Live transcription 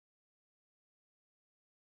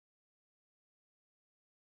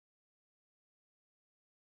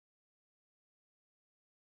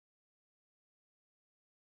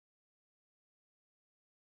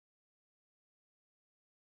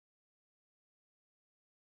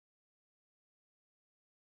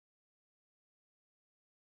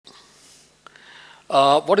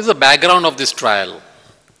What is the background of this trial?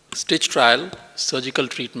 Stitch trial, surgical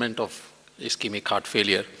treatment of ischemic heart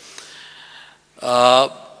failure.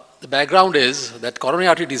 The background is that coronary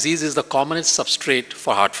artery disease is the commonest substrate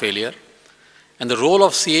for heart failure, and the role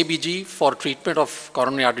of CABG for treatment of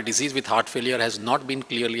coronary artery disease with heart failure has not been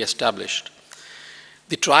clearly established.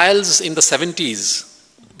 The trials in the 70s,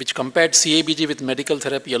 which compared CABG with medical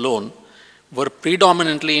therapy alone, were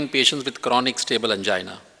predominantly in patients with chronic stable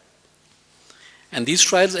angina. And these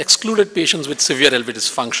trials excluded patients with severe LV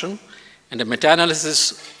dysfunction, and a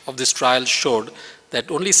meta-analysis of this trial showed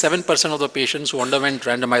that only 7% of the patients who underwent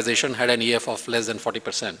randomization had an EF of less than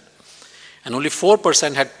 40%. And only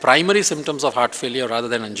 4% had primary symptoms of heart failure rather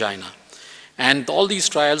than angina. And all these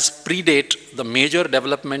trials predate the major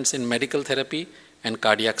developments in medical therapy and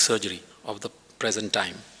cardiac surgery of the present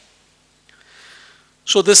time.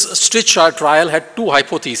 So this Stitch trial had two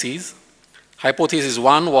hypotheses. Hypothesis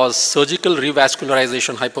 1 was surgical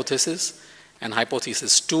revascularization hypothesis, and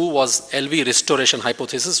hypothesis 2 was LV restoration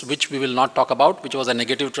hypothesis, which we will not talk about, which was a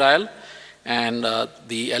negative trial, and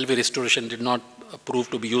the LV restoration did not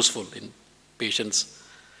prove to be useful in patients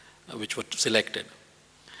which were selected.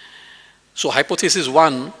 So hypothesis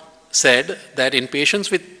 1 said that in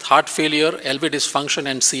patients with heart failure, LV dysfunction,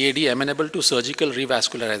 and CAD amenable to surgical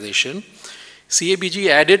revascularization, CABG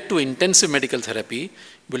added to intensive medical therapy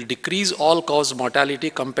will decrease all-cause mortality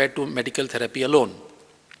compared to medical therapy alone.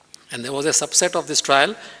 And there was a subset of this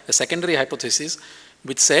trial, a secondary hypothesis,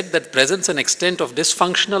 which said that presence and extent of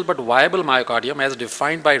dysfunctional but viable myocardium as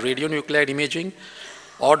defined by radionuclide imaging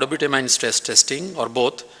or dobutamine stress testing or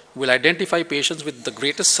both will identify patients with the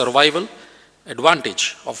greatest survival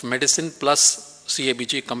advantage of medicine plus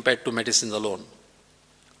CABG compared to medicines alone.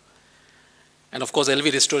 And of course,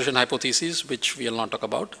 LV restoration hypothesis, which we will not talk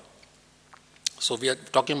about. So we are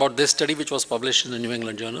talking about this study, which was published in the New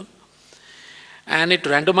England Journal. And it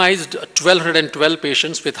randomized 1,212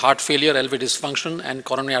 patients with heart failure, LV dysfunction, and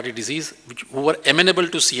coronary artery disease, who were amenable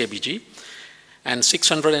to CABG. And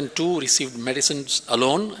 602 received medicines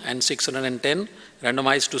alone, and 610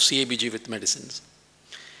 randomized to CABG with medicines.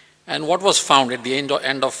 And what was found at the end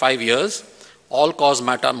of 5 years, all-cause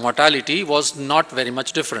mortality was not very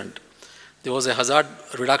much different. There was a hazard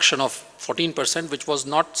reduction of 14%, which was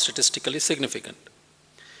not statistically significant.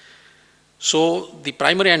 So the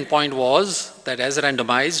primary endpoint was that as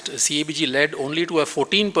randomized, CABG led only to a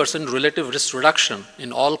 14% relative risk reduction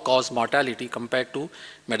in all-cause mortality compared to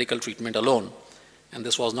medical treatment alone. And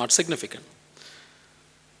this was not significant.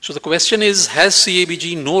 So the question is, has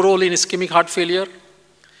CABG no role in ischemic heart failure?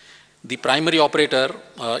 The primary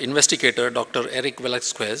investigator, Dr. Eric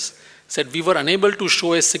Velasquez, said we were unable to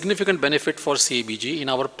show a significant benefit for CABG in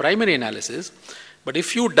our primary analysis, but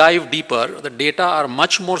if you dive deeper, the data are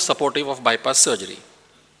much more supportive of bypass surgery.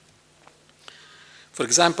 For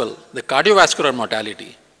example, the cardiovascular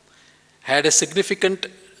mortality had a significant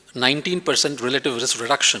 19% relative risk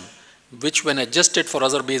reduction, which when adjusted for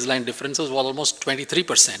other baseline differences was almost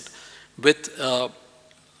 23% with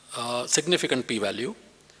significant p-value.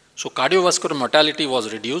 So cardiovascular mortality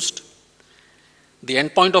was reduced. The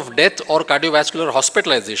endpoint of death or cardiovascular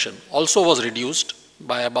hospitalization also was reduced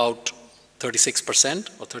by about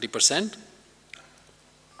 36% or 30%.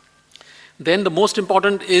 Then the most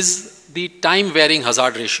important is the time-varying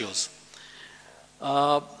hazard ratios.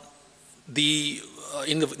 In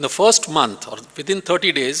the first month or within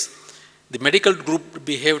 30 days, the medical group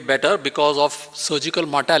behaved better because of surgical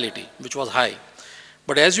mortality, which was high.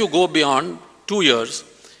 But as you go beyond 2 years,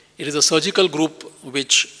 it is a surgical group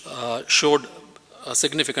which showed a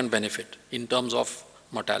significant benefit in terms of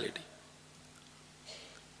mortality.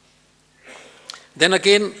 Then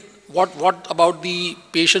again, what about the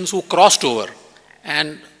patients who crossed over?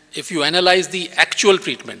 And if you analyze the actual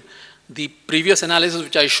treatment, the previous analysis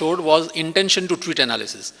which I showed was intention to treat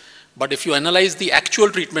analysis. But if you analyze the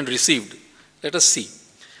actual treatment received, let us see.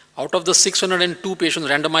 Out of the 602 patients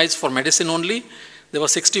randomized for medicine only, there were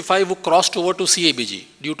 65 who crossed over to CABG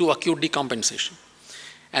due to acute decompensation.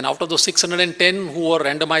 And out of the 610 who were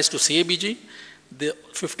randomized to CABG, the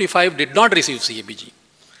 55 did not receive CABG.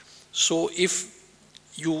 So if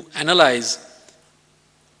you analyze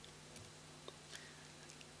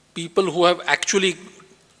people who have actually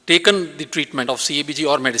taken the treatment of CABG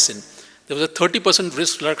or medicine, there was a 30%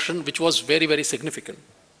 risk reduction, which was very, very significant.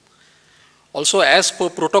 Also, as per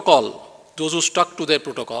protocol, those who stuck to their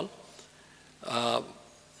protocol,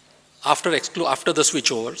 after the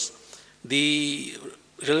switchovers, the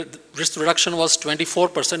risk reduction was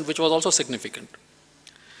 24%, which was also significant.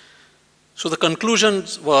 So the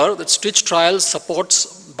conclusions were that Stitch trial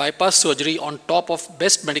supports bypass surgery on top of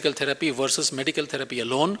best medical therapy versus medical therapy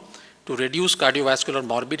alone to reduce cardiovascular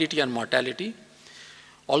morbidity and mortality.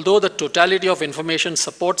 Although the totality of information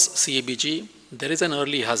supports CABG, there is an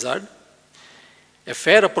early hazard. A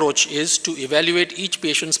fair approach is to evaluate each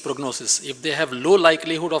patient's prognosis. If they have low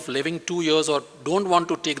likelihood of living 2 years or don't want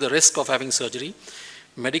to take the risk of having surgery,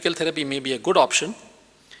 medical therapy may be a good option.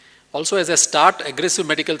 Also, as a start, aggressive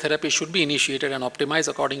medical therapy should be initiated and optimized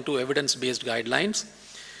according to evidence-based guidelines.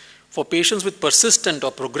 For patients with persistent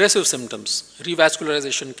or progressive symptoms,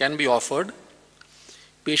 revascularization can be offered.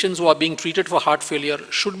 Patients who are being treated for heart failure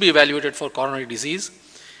should be evaluated for coronary disease,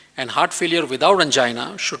 and heart failure without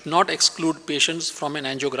angina should not exclude patients from an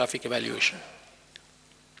angiographic evaluation.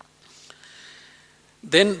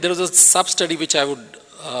 Then there is a sub-study which I would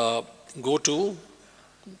go to,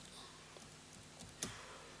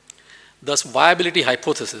 thus viability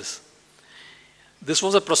hypothesis. This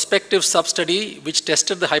was a prospective sub-study which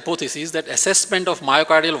tested the hypothesis that assessment of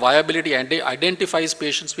myocardial viability identifies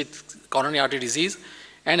patients with coronary artery disease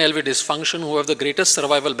and LV dysfunction who have the greatest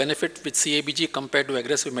survival benefit with CABG compared to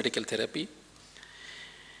aggressive medical therapy.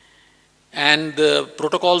 And the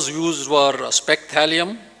protocols used were SPECT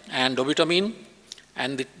thallium and dobutamine,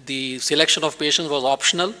 and the selection of patients was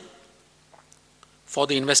optional for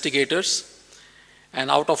the investigators.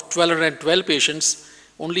 And out of 1,212 patients,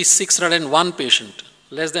 only 601 patients,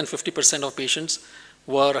 less than 50% of patients,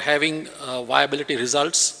 were having viability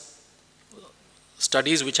results,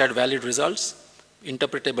 studies which had valid results,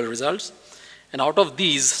 interpretable results. And out of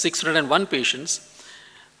these 601 patients,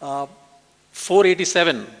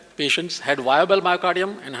 487 patients had viable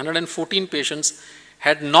myocardium and 114 patients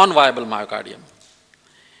had non-viable myocardium.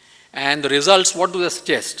 And the results, what do they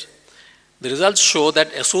suggest? The results show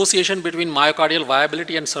that association between myocardial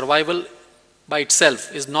viability and survival by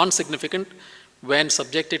itself is non-significant when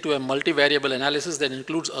subjected to a multivariable analysis that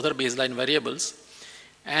includes other baseline variables.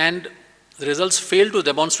 And the results fail to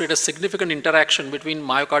demonstrate a significant interaction between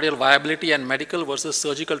myocardial viability and medical versus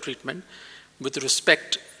surgical treatment with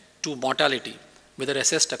respect to mortality, whether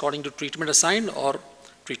assessed according to treatment assigned or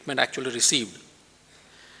treatment actually received.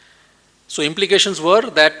 So implications were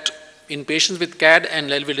that in patients with CAD and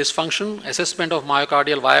LV dysfunction, assessment of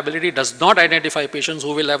myocardial viability does not identify patients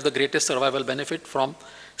who will have the greatest survival benefit from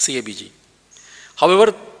CABG.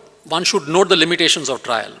 However, one should note the limitations of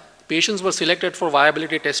trial. Patients were selected for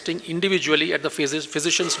viability testing individually at the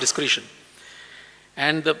physician's discretion.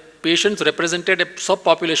 And the patients represented a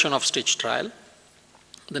subpopulation of STITCH trial.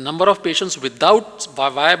 The number of patients without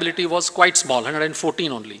viability was quite small,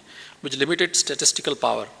 114 only, which limited statistical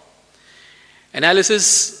power.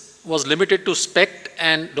 Analysis was limited to SPECT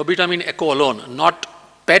and dobutamine echo alone, not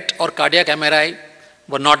PET or cardiac MRI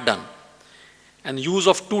were not done. And use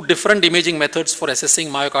of two different imaging methods for assessing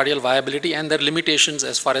myocardial viability and their limitations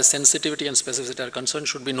as far as sensitivity and specificity are concerned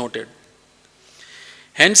should be noted.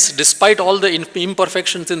 Hence, despite all the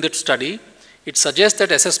imperfections in that study, it suggests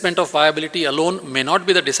that assessment of viability alone may not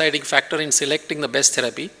be the deciding factor in selecting the best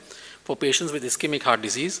therapy for patients with ischemic heart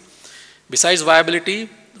disease. Besides viability,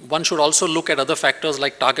 one should also look at other factors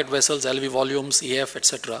like target vessels, LV volumes, EF,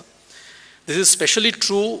 etc. This is especially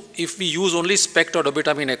true if we use only SPECT or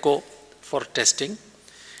dobutamine echo for testing.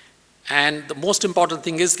 And the most important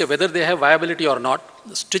thing is whether they have viability or not,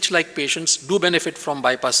 STITCH-like patients do benefit from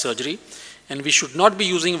bypass surgery, and we should not be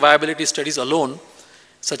using viability studies alone,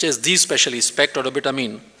 such as these specially, SPECT or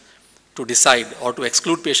dobutamine, to decide or to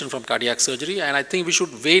exclude patients from cardiac surgery. And I think we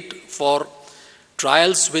should wait for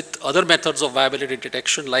trials with other methods of viability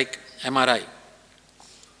detection like MRI.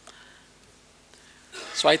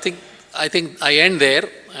 So I think I end there,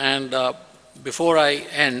 and before I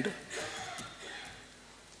end,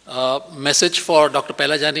 message for Dr.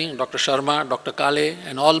 Pelajani, Dr. Sharma, Dr. Kale,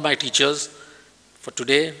 and all my teachers for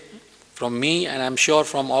today from me, and I'm sure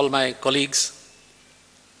from all my colleagues.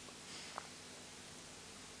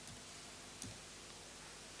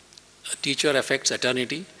 A teacher affects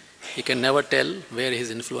eternity. He can never tell where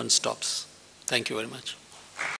his influence stops. Thank you very much.